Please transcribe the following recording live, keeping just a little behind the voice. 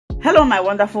Hello my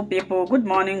wonderful people, good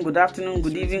morning, good afternoon,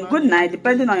 good evening, good night,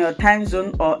 depending on your time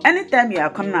zone or anytime you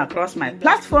are coming across my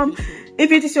platform.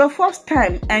 If it is your first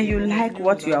time and you like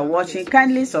what you are watching,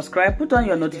 kindly subscribe, put on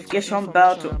your notification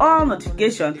bell to all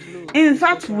notifications. In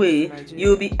that way,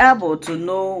 you'll be able to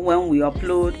know when we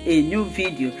upload a new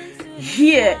video.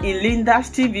 Here in Linda's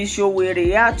TV show, we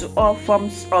react to all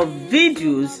forms of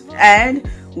videos and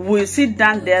we'll sit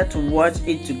down there to watch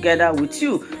it together with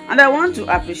you. And I want to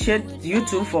appreciate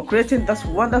YouTube for creating this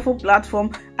wonderful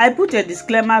platform. I put a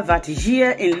disclaimer that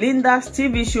here in Linda's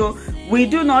TV show, we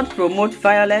do not promote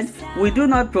violence, we do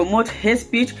not promote hate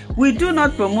speech, we do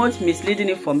not promote misleading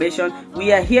information.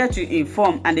 We are here to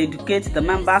inform and educate the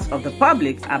members of the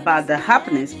public about the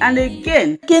happenings. And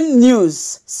again, breaking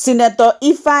news, Senator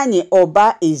Ifeanyi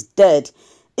Ubah is dead.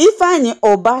 Ifeanyi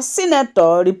Ubah,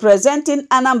 senator representing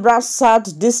Anambra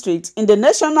South District in the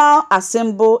National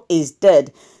Assembly, is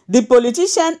dead. The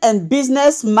politician and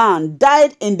businessman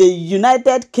died in the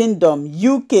United Kingdom,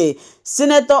 UK.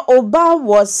 Senator Ubah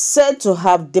was said to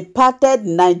have departed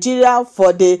Nigeria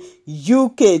for the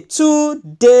UK 2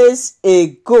 days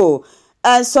ago.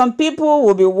 And some people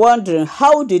will be wondering,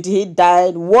 how did he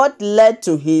die? What led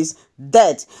to his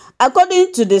death?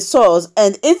 According to the source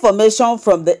and information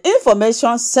from the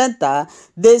information center,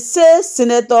 they say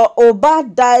Senator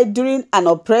Ubah died during an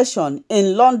operation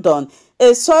in London.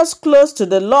 A source close to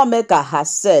the lawmaker has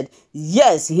said,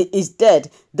 yes, he is dead.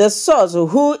 The source,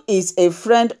 who is a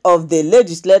friend of the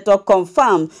legislator,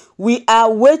 confirmed, we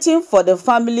are waiting for the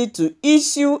family to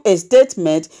issue a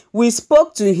statement. We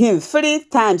spoke to him 3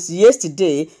 times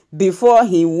yesterday before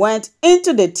he went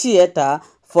into the theater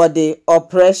for the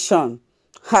operation.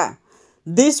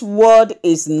 This word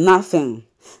is nothing.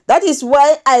 That is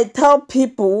why I tell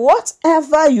people,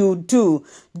 whatever you do,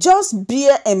 just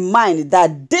bear in mind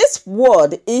that this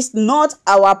world is not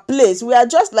our place. We are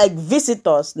just like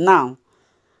visitors now.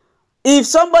 If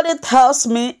somebody tells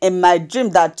me in my dream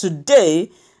that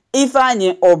today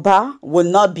Ifeanyi Ubah will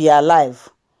not be alive,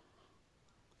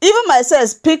 even myself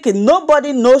speaking,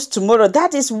 nobody knows tomorrow.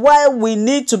 That is why we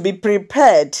need to be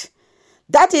prepared.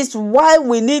 That is why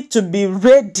we need to be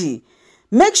ready.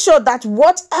 Make sure that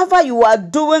whatever you are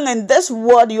doing in this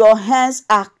world, your hands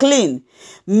are clean.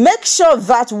 Make sure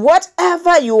that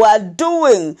whatever you are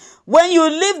doing, when you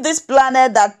leave this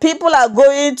planet, that people are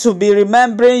going to be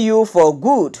remembering you for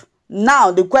good.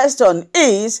 Now, the question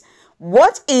is,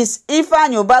 what is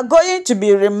Ifeanyi Ubah going to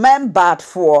be remembered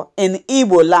for in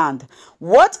Igbo land?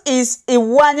 What is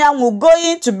Iwanyanwu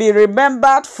going to be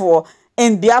remembered for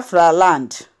in Biafra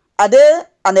land? Are they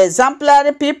an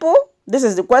exemplary people? This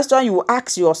is the question you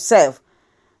ask yourself.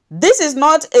 This is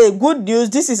not a good news.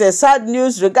 This is a sad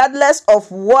news, regardless of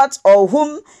what or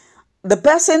whom the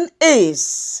person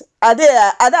is. This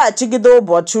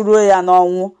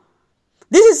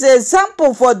is an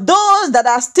example for those that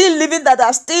are still living, that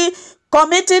are still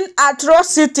committing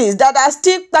atrocities, that are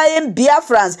still playing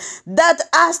Biafrans, that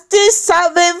are still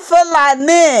serving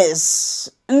Fulanis.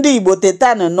 Ndi Igbo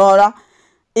tetanu nora,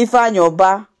 Ifeanyi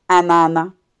Ubah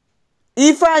anana.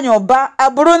 Ifeanyi Ubah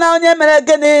abụrụ na onye mere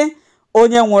gịnị?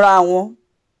 Onye nwụrụ anwụ.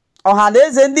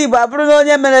 Ọhaneze ndị Igbo abụrụ na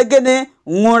onye mere gịnị?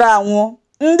 Nwụrụ anwụ.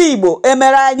 Ndị Igbo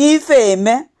emere anyị ife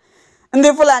eme.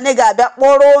 Ndị Fulani ga-abịa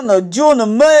kpọrọ unu, ji unu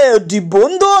mee odibo.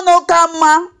 Ndị unu ka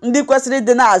mma, ndị kwesịrị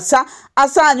dị na-asa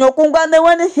anyị okwu ngwa.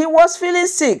 When he was feeling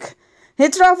sick, he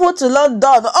traveled to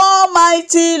London,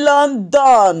 almighty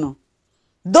London.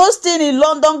 Those things in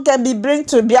London can be bring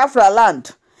to Biafra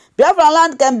land. Biafra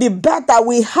land can be better.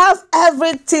 We have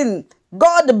everything.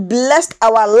 God blessed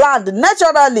our land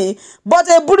naturally. But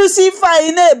a burusi fa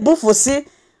ine bufusi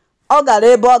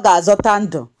ogarebo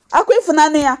gazotando.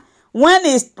 Akwifunania. When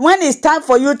it's time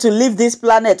for you to leave this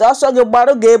planet, also death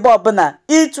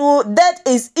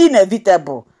is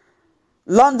inevitable.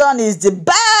 London is the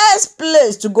best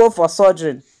place to go for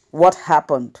surgery. What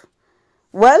happened?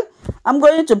 Well, I'm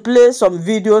going to play some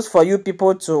videos for you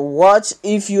people to watch.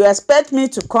 If you expect me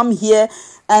to come here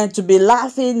and to be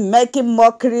laughing, making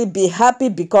mockery, be happy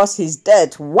because he's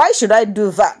dead, why should I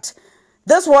do that?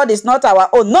 This world is not our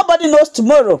own. Nobody knows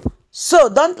tomorrow. So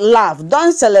don't laugh,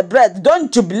 don't celebrate,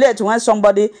 don't jubilate when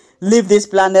somebody leaves this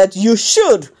planet. You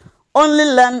should only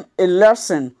learn a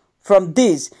lesson from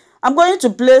this. I'm going to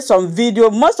play some video.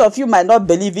 Most of you might not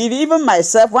believe it. Even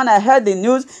myself, when I heard the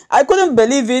news, I couldn't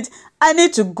believe it. I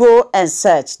need to go and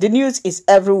search. The news is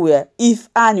everywhere.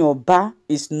 Ifeanyi Ubah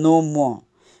is no more.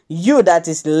 You that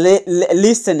is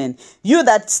listening, you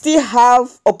that still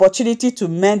have opportunity to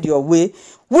mend your way,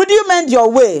 would you mend your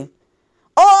way?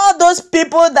 All those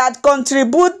people that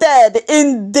contributed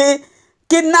in the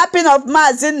kidnapping of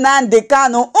Mazi Nnamdi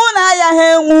Kanu,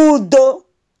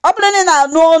 Obreni na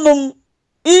no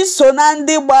iso na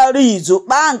ndi gbara izu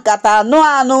kpa nkata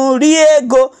anu rie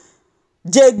ego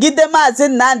jegide Mazi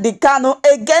Nnamdi Kanu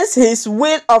against his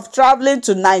will of traveling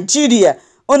to Nigeria.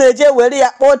 Oneje were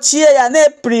ya kpochie ya na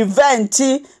prevent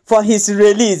for his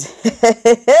release.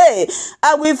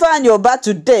 Ifeanyi Ubah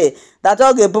today that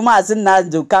ogebu Mazi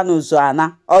Nnamdi Kanu so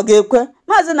ana ogekwe.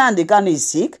 Mazi Nnamdi Kanu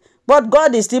is sick, but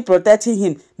God is still protecting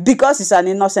him because he's an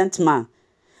innocent man.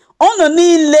 Ono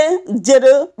niile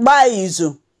jere gba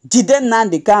izu jide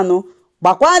Nnamdi Kanu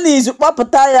gbakwa n'izu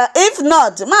kpọpụta ya. If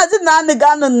not, Mazi Nnamdi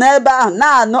Kanu n'ebe ahụ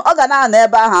na-anụ ọ ga na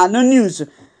n'ebe ahụ anụ news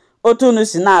otu unu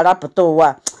si na-arapụta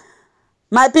ụwa.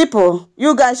 My people,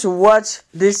 you guys should watch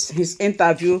his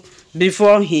interview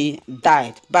before he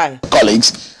died. Bye.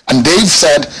 Colleagues, and they've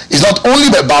said it's not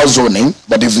only about zoning,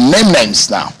 but they've named names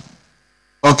now.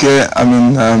 Okay, I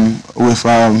mean, we've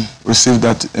received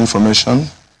that information.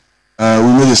 We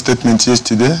made a statement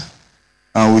yesterday.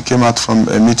 We came out from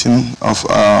a meeting of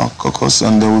our caucus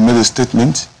and we made a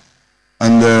statement.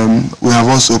 And we have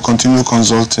also continued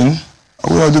consulting.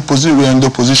 We are in the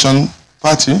opposition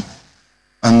party.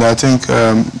 And I think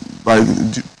by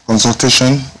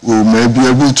consultation, we may be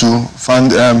able to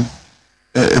find a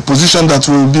position that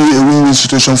will be a win-win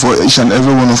situation for each and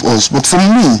every one of us. But for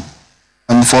me,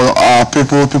 and for our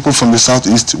people from the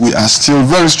Southeast, we are still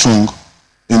very strong,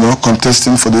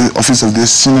 contesting for the office of the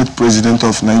Senate President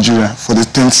of Nigeria, for the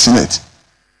 10th Senate.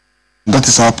 That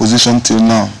is our position till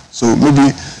now. So maybe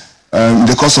in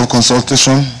the course of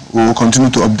consultation, we will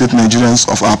continue to update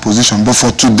Nigerians of our position. But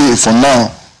for today, for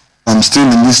now, I'm still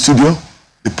in this studio.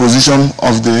 The position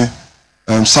of the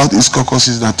Southeast Caucus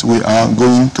is that we are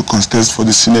going to contest for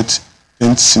the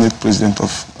 10th Senate President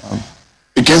of...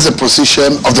 Against the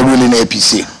position of the ruling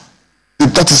APC.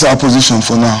 That is our position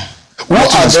for now. Who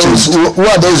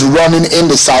are those running in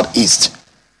the Southeast?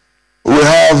 We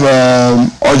have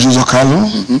Ojo Zokalo,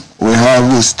 we have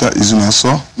Mr.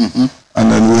 Izunaso,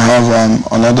 and then we have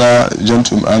another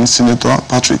gentleman, Senator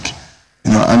Patrick.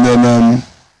 And then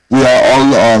we are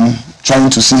all trying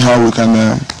to see how we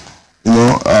can,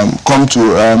 come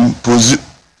to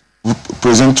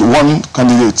present one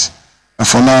candidate. And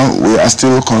for now, we are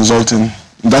still consulting.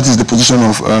 That is the position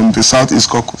of the Southeast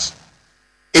Caucus.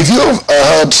 If you've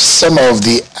heard some of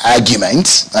the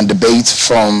arguments and debates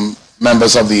from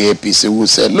members of the APC who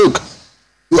said, look,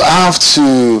 you have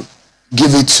to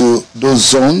give it to those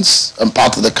zones and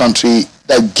part of the country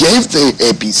that gave the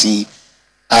APC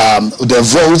their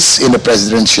votes in the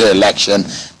presidential election,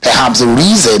 perhaps the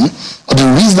reason or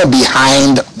the reason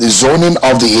behind the zoning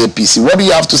of the APC. What do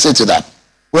you have to say to that?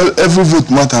 Well, every vote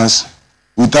matters.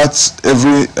 Without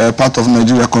every part of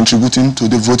Nigeria contributing to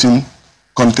the voting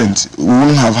content, we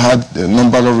wouldn't have had the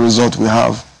number of results we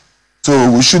have.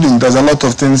 So we shouldn't. There's a lot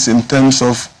of things in terms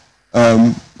of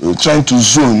trying to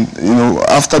zone.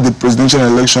 After the presidential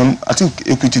election, I think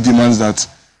equity demands that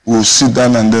we'll sit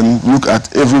down and then look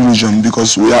at every region,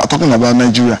 because we are talking about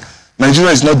Nigeria.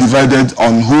 Nigeria is not divided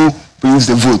on who brings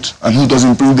the vote and who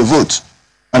doesn't bring the vote.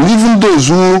 And even those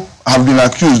who have been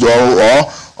accused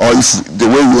or if the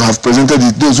way you have presented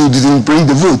it, those who didn't bring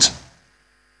the vote,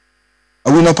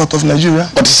 are we not part of Nigeria?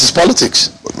 But this is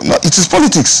politics. No, it is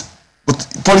politics. But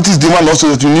politics demand also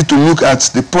that you need to look at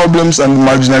the problems and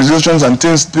marginalizations and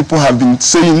things people have been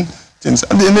saying.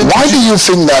 Why do you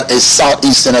think that a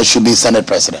Southeasterner should be Senate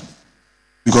President?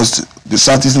 Because the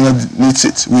Southeasterner needs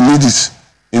it. We need it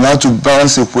in order to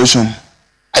balance the equation.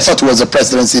 I thought it was a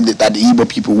presidency that the Igbo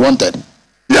people wanted.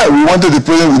 Yeah, we wanted the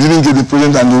president, we didn't get the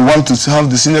president, and we want to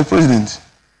have the Senate President.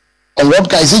 And what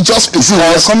guy? Is it just because... We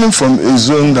are coming from a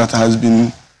zone that has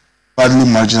been badly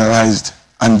marginalized,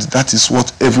 and that is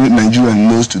what every Nigerian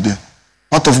knows today.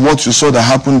 Part of what you saw that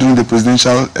happened during the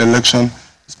presidential election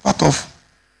is part of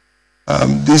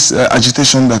this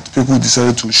agitation that people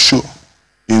decided to show,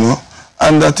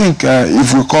 And I think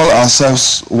if we call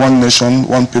ourselves one nation,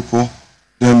 one people,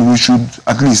 then we should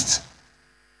at least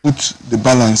put the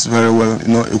balance very well,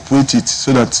 equate it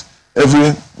so that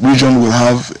every region will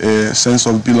have a sense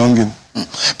of belonging.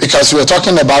 Because we're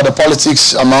talking about the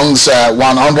politics amongst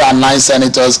 109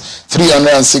 senators,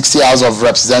 360 House of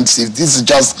Representatives. This is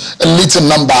just a little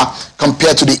number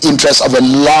compared to the interest of a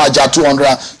larger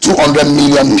 200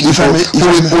 million people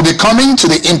who will be coming to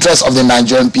the interest of the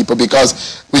Nigerian people,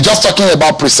 because we're just talking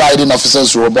about presiding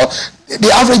officers' role, but the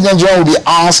average Nigerian will be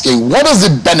asking, what does the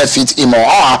benefit him or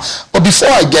her? But before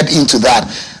I get into that,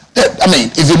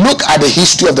 if you look at the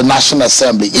history of the National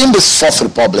Assembly in this Fourth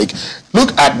Republic,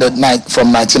 look at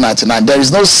from 1999, there is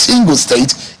no single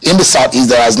state in the Southeast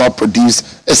that has not produced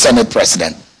a Senate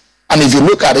President. And if you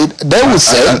look at it, they will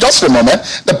say, just a moment,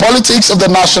 the politics of the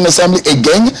National Assembly,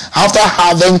 again, after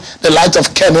having the light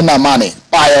of Kenny Namani,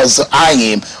 Pius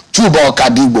Ayim, Chubo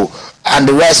Kadibo, and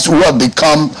the rest who have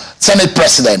become Senate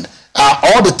President,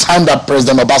 all the time that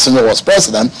President Obasanjo was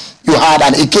president, you had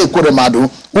an Ike Kuremadu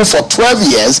who for 12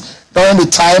 years, during the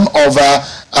time of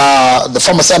the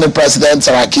former Senate President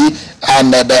Saraki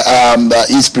and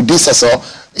his predecessor,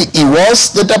 he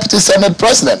was the Deputy Senate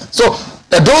President. So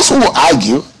there are those who will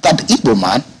argue that the Igbo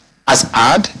man has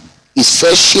had his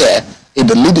fair share in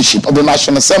the leadership of the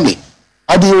National Assembly.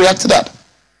 How do you react to that?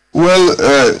 Well,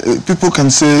 people can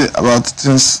say about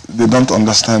things they don't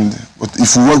understand, but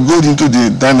if we go into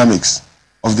the dynamics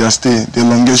of their stay, the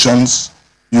elongations,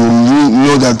 you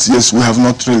know that yes, we have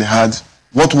not really had.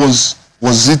 What was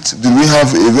it? Did we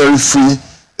have a very free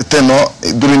tenor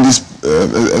during these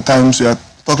times we are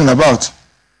talking about?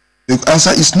 The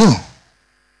answer is no.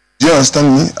 Do you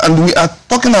understand me? And we are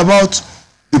talking about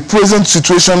the present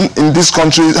situation in this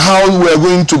country, how we are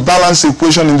going to balance the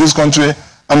equation in this country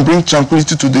and bring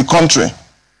tranquility to the country.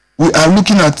 We are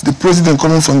looking at the president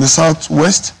coming from the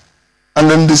southwest, and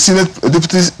then the Senate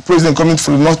deputy president coming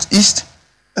from the northeast,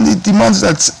 and it demands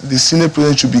that the Senate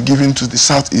president should be given to the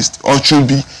southeast, or should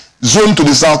be zoned to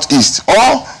the southeast,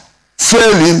 or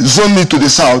fairly zoned it to the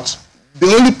south. The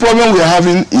only problem we are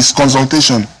having is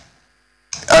consultation.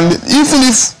 And even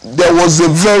if there was a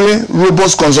very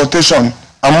robust consultation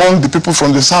among the people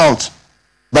from the south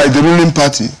by the ruling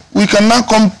party, we can now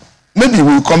come, maybe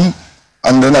we'll come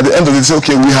and then at the end of it say,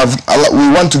 okay, we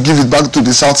want to give it back to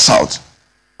the south.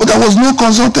 But there was no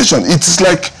consultation. It's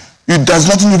like there's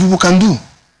nothing the people can do.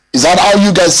 Is that how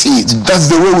you guys see it? That's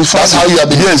the way we find it. That's how you have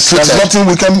been treated. There's nothing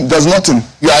we can, there's nothing.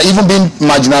 You are even being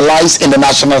marginalized in the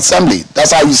National Assembly.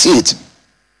 That's how you see it.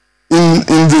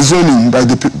 In the zoning by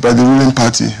the ruling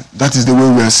party, that is the way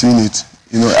we are seeing it.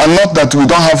 You know, and not that we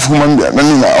don't have human. I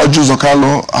mean, Oju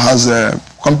Zokalo has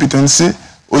competency.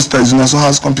 Osta also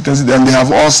has competency, and they have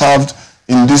all served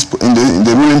in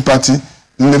the ruling party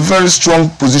in the very strong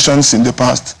positions in the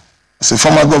past. As a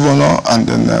former governor and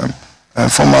then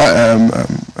former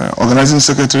organizing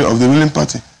secretary of the ruling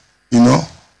party. You know,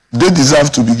 they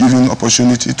deserve to be given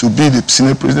opportunity to be the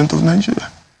Senate President of Nigeria.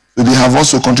 So they have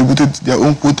also contributed their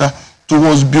own quota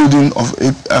towards building of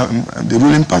the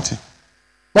ruling party.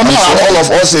 But for all of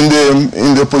us in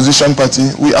the opposition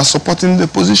party, we are supporting the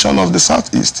position of the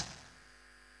Southeast.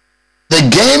 The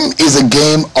game is a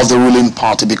game of the ruling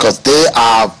party because they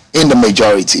are in the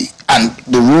majority, and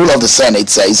the rule of the Senate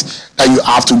says that you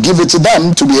have to give it to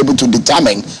them to be able to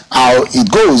determine how it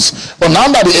goes. But now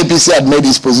that the APC had made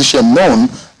its position known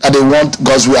that they want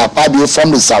Gosri Akpabio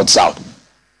from the South,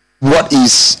 what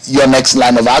is your next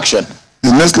line of action?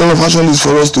 The next line of action is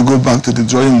for us to go back to the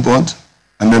drawing board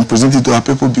and then present it to our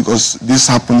people, because this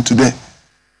happened today.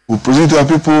 We'll present it to our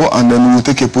people and then we'll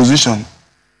take a position.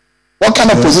 What kind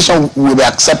of position will be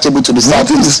acceptable to the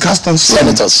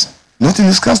senators? Nothing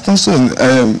is cast on stone.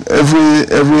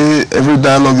 Every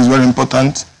dialogue is very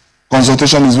important.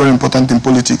 Consultation is very important in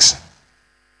politics.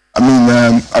 I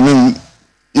mean,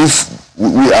 if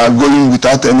we are going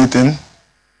without anything,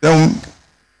 then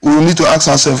we need to ask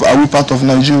ourselves, are we part of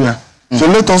Nigeria? So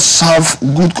let us have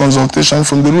good consultation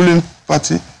from the ruling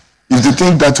party. If they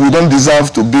think that we don't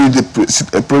deserve to be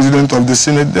the president of the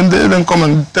Senate, then they then come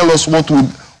and tell us what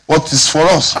is for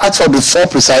us. As for the 4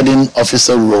 presiding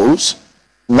officer roles,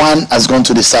 1 has gone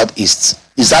to the Southeast.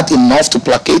 Is that enough to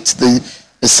placate the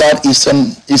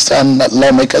Southeastern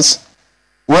lawmakers?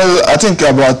 Well, I think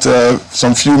about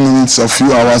some few minutes or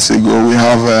few hours ago, we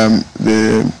have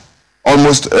the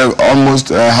almost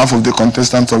half of the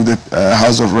contestants of the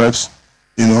House of Reps,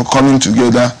 you know, coming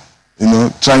together, you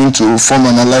know, trying to form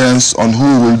an alliance on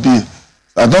who will be.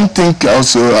 I don't think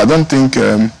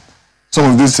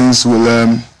some of these things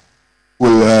will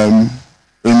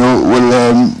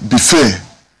be fair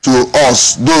to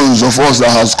us, those of us that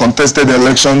has contested the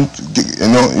election. You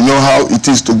know how it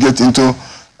is to get into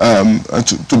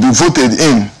to be voted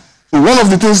in. So one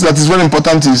of the things that is very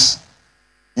important is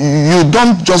you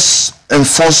don't just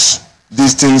enforce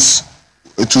these things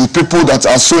to people that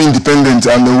are so independent,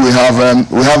 and we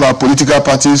have our political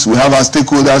parties, we have our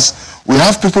stakeholders, we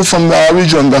have people from our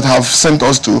region that have sent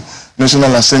us to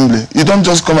National Assembly. You don't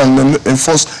just come and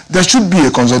enforce. There should be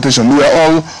a consultation. We are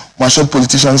all matured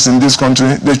politicians in this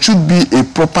country. There should be a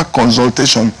proper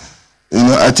consultation. You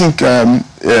know, I think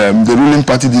the ruling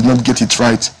party did not get it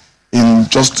right in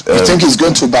just... you think it's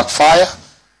going to backfire?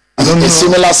 I don't know. A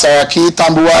similar Saraki,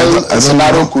 Tambuwal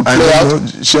scenario could play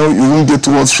out? Sure, you won't get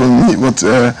words from me, but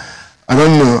I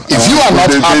don't know. If you are not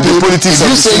happy, if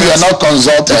you say you are not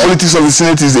consulted... The politics of the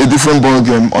Senate is a different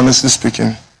ballgame, honestly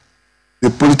speaking. The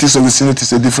politics of the Senate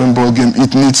is a different ballgame.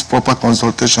 It needs proper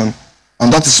consultation.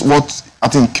 And that is what I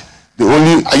think the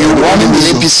only... Are you warning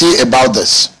the APC about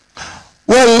this?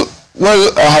 Well,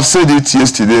 I have said it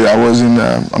yesterday. I was in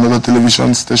another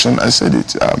television station. I said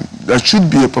it. There should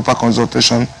be a proper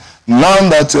consultation. Now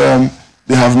that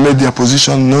they have made their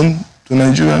position known to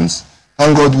Nigerians,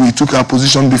 thank God we took our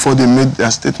position before they made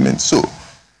their statement. So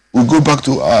we'll go back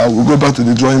to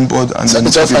the drawing board. And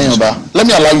Senator Ifeanyi Ubah, let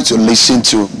me allow you to listen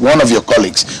to one of your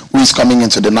colleagues who is coming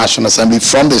into the National Assembly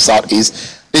from the Southeast.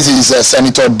 This is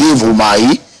Senator Dave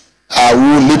Umahi,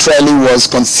 who literally was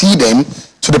conceding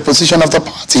to the position of the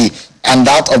party and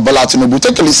that of Bola Tinubu.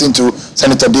 Take a listen to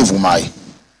Senator Dave Umahi.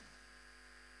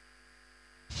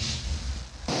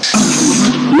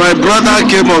 My brother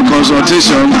came on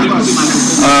consultation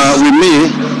with me,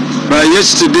 but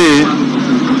yesterday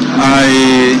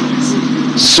I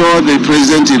saw the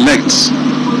president-elect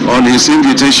on his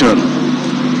invitation,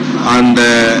 and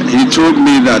he told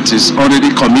me that he's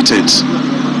already committed,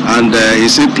 and he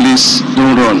said, please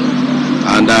don't run.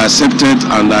 And I accepted,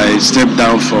 and I stepped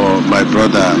down for my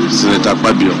brother, Senator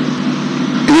Babio.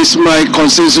 He's my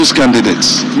consensus candidate.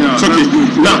 Yeah, okay.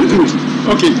 Now,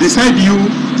 okay, beside you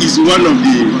is one of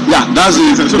the... Yeah,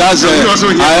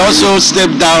 I also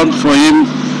stepped down for him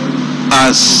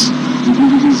as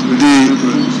the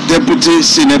deputy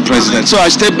Senate president. So I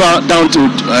stepped down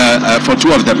for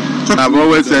two of them. I've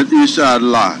always said,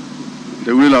 Inshallah,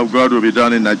 the will of God will be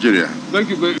done in Nigeria. Thank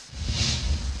you very much.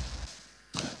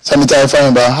 Senator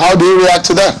Ifeanyi Ubah, how do you react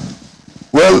to that?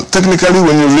 Well, technically,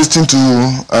 when you're listening to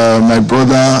my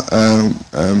brother,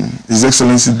 His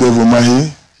Excellency Dave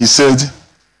Umahi, he said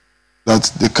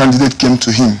that the candidate came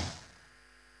to him.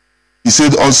 He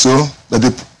said also that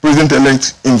the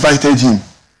president-elect invited him.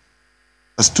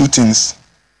 That's two things.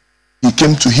 He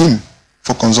came to him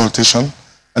for consultation,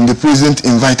 and the president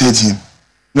invited him.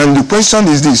 Now the question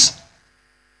is this: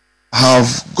 have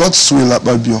Godswill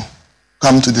Akpabio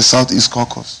come to the Southeast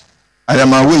Caucus? I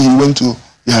am aware he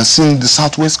has seen the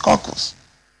Southwest Caucus.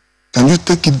 Can you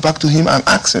take it back to him and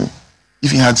ask him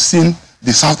if he had seen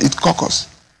the Southeast Caucus?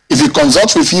 If he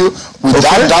consults with you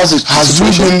without doubt, has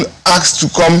he been asked to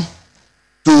come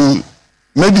to,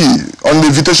 maybe on the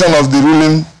invitation of the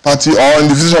ruling party or on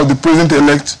the invitation of the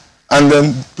president-elect, and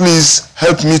then please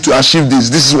help me to achieve this.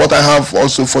 This is what I have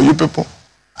also for you people.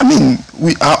 I mean,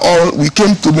 we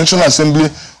came to the National Assembly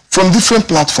from different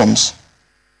platforms,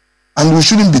 and we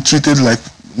shouldn't be treated like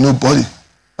nobody.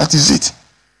 That is it.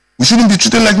 We shouldn't be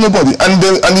treated like nobody. And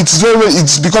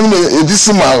it's becoming a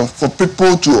decimal for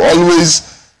people to always,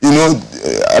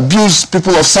 abuse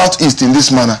people of Southeast in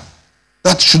this manner.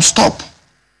 That should stop.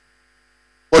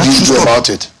 What do you do about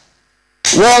it?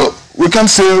 Well, we can't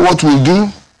say what we'll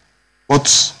do,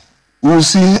 but we'll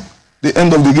see the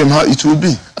end of the game, how it will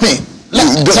be. I mean,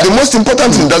 the most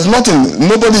important thing, there's nothing,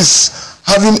 nobody's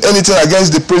having anything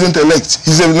against the president-elect.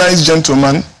 He's a nice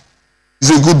gentleman.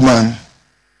 He's a good man.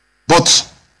 But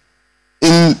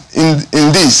in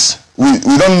this, we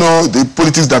don't know the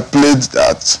politics that played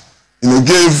that,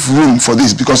 gave room for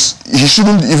this, because he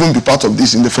shouldn't even be part of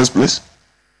this in the first place.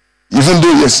 Even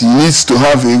though, yes, he needs to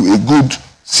have a good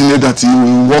senior that he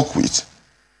will work with.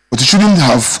 But he shouldn't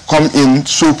have come in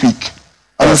so quick.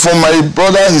 And for my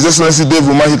brother, His Excellency Dave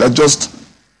Umahi, that just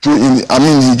threw in,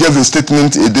 he gave a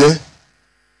statement a day,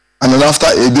 and then after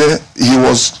a day, he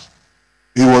was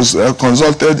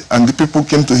consulted, and the people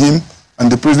came to him,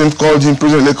 and the president called him,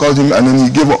 president-elect called him, and then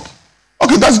he gave up.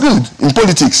 Okay, that's good in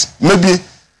politics. Maybe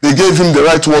they gave him the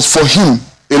right words for him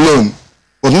alone,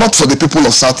 but not for the people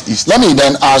of Southeast. Let me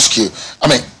then ask you,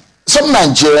 some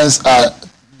Nigerians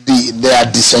they are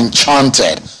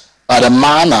disenchanted by the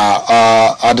manner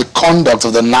or the conduct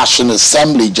of the National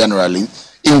Assembly generally,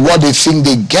 in what they think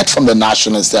they get from the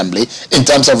National Assembly in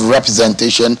terms of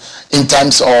representation, in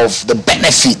terms of the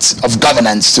benefits of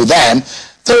governance to them.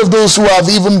 There are those who have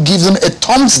even given a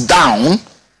thumbs down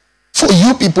for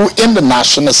you people in the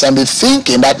National Assembly,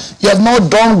 thinking that you have not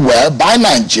done well by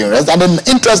Nigerians, and the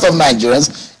interest of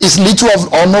Nigerians is little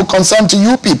or no concern to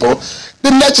you people. The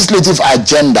legislative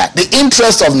agenda, the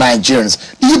interest of Nigerians,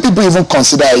 do you people even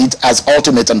consider it as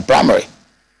ultimate and primary?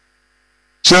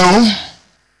 So,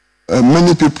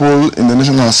 many people in the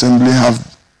National Assembly have,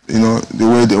 the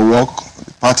way they work,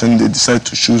 the pattern they decide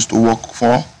to choose to work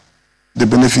for, the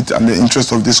benefit and the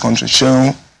interest of this country.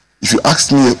 So, if you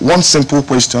ask me one simple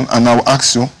question, and I'll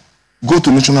ask you, go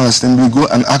to National Assembly, go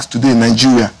and ask today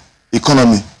Nigeria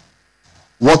economy,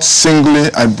 what I singly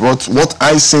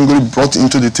brought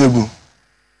into the table.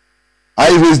 I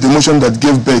raised the motion that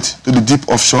gave birth to the Deep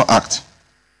Offshore Act,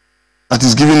 that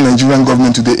is giving Nigerian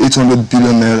government today 800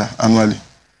 billion naira annually.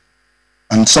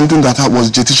 and something that was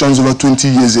petitioned over 20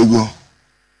 years ago.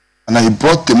 And I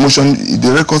brought the motion,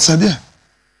 the records are there.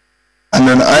 And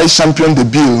then I championed the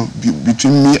bill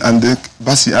between me and the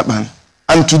Basi Aban.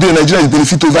 And today Nigeria is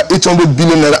benefit over 800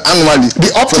 billion naira annually.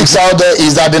 The optics out there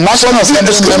is that the National Assembly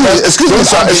members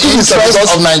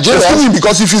of Nigeria. Excuse me,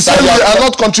 because if you say they are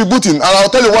not contributing, and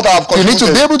I'll tell you what I have contributed.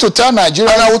 You need to be able to tell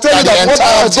Nigeria. And I will tell you that what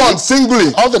I have done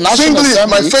singly,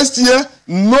 my first year,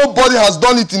 nobody has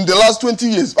done it in the last 20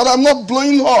 years. But I'm not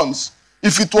blowing horns.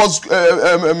 If it was,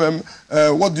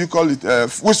 what do you call it,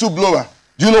 whistleblower.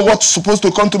 Do you know what's supposed to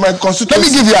come to my constituency? Let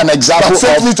me give you an example.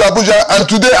 Sent me to Abuja, and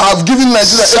today I have given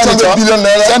Nigeria 800 billion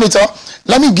naira. Senator,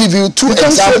 let me give you two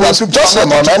examples. Just a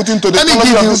moment. Let me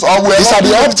give you. These are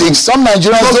the optics. Some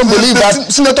Nigerians don't believe that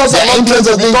senators are not meant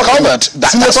to be covered.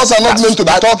 Senators are not meant to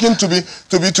be talking to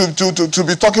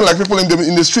be talking like people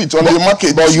in the street on the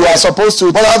market. But you are supposed to.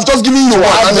 But I've just given you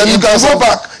one, and then you can go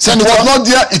back. It was not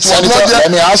there. It was not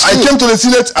there. I came to the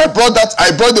Senate. I brought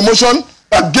the motion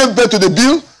that gave birth to the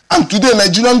bill. And today,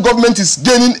 Nigerian government is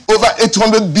gaining over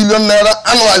 800 billion naira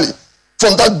annually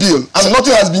from that bill. And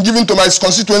nothing has been given to my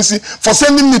constituency for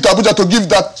sending me to Abuja to give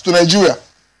that to Nigeria.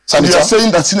 Senator, you are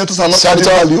saying that senators are not adding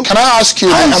value. Can I ask you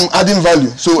I am adding value.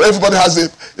 So everybody has a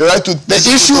right to... The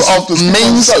issue of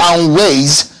means and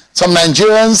ways. Some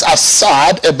Nigerians are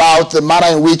sad about the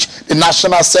manner in which the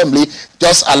National Assembly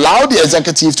just allowed the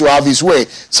executive to have his way.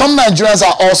 Some Nigerians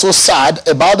are also sad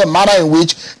about the manner in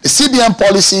which the CBN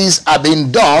policies are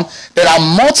being done. There are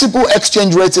multiple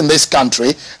exchange rates in this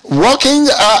country. Working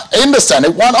in the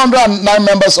Senate, 109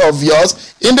 members of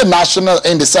yours in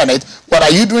the Senate. What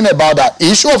are you doing about that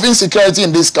issue of insecurity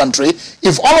in this country?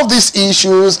 If all of these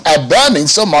issues are burning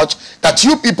so much that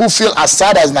you people feel as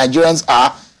sad as Nigerians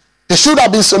are, there should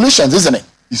have been solutions, isn't it?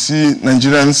 You see,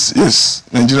 Nigerians, yes,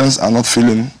 Nigerians are not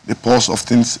feeling the pulse of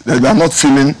things. They are not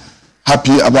feeling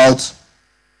happy about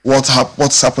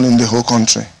what's happening in the whole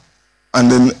country. And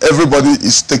then everybody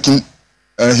is taking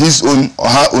his own or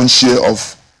her own share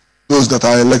of those that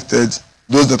are elected,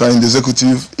 those that are in the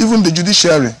executive, even the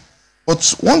judiciary. But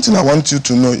one thing I want you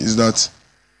to know is that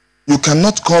you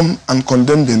cannot come and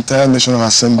condemn the entire National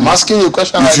Assembly. I'm asking you a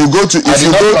question. If you go to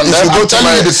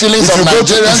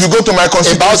my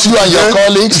constituency, about you and your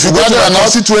colleagues, whether or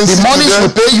not the money we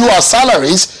pay you as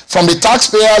salaries from the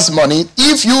taxpayers' money,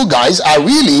 if you guys are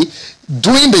really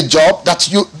doing the job that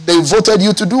they voted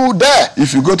you to do there.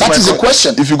 If you go to a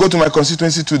question. If you go to my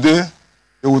constituency today,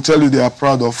 they will tell you they are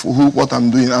proud of what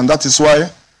I'm doing, and that is why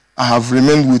I have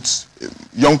remained with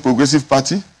Young Progressive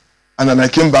Party, and then I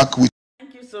came back with.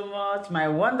 So much, my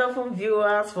wonderful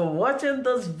viewers, for watching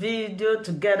this video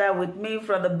together with me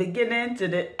from the beginning to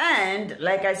the end.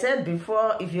 Like I said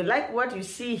before, if you like what you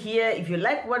see here, if you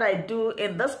like what I do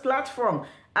in this platform,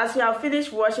 as you have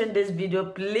finished watching this video,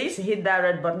 please hit that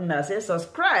red button that says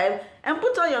subscribe and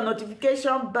put on your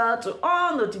notification bell to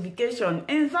all notification.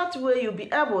 In that way, you'll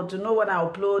be able to know when I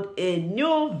upload a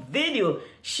new video.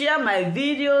 Share my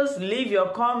videos, leave your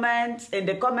comments in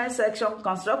the comment section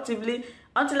constructively.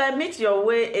 Until I meet your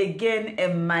way again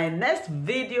in my next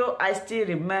video, I still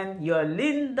remain your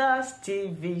Linda's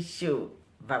TV show.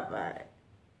 Bye-bye.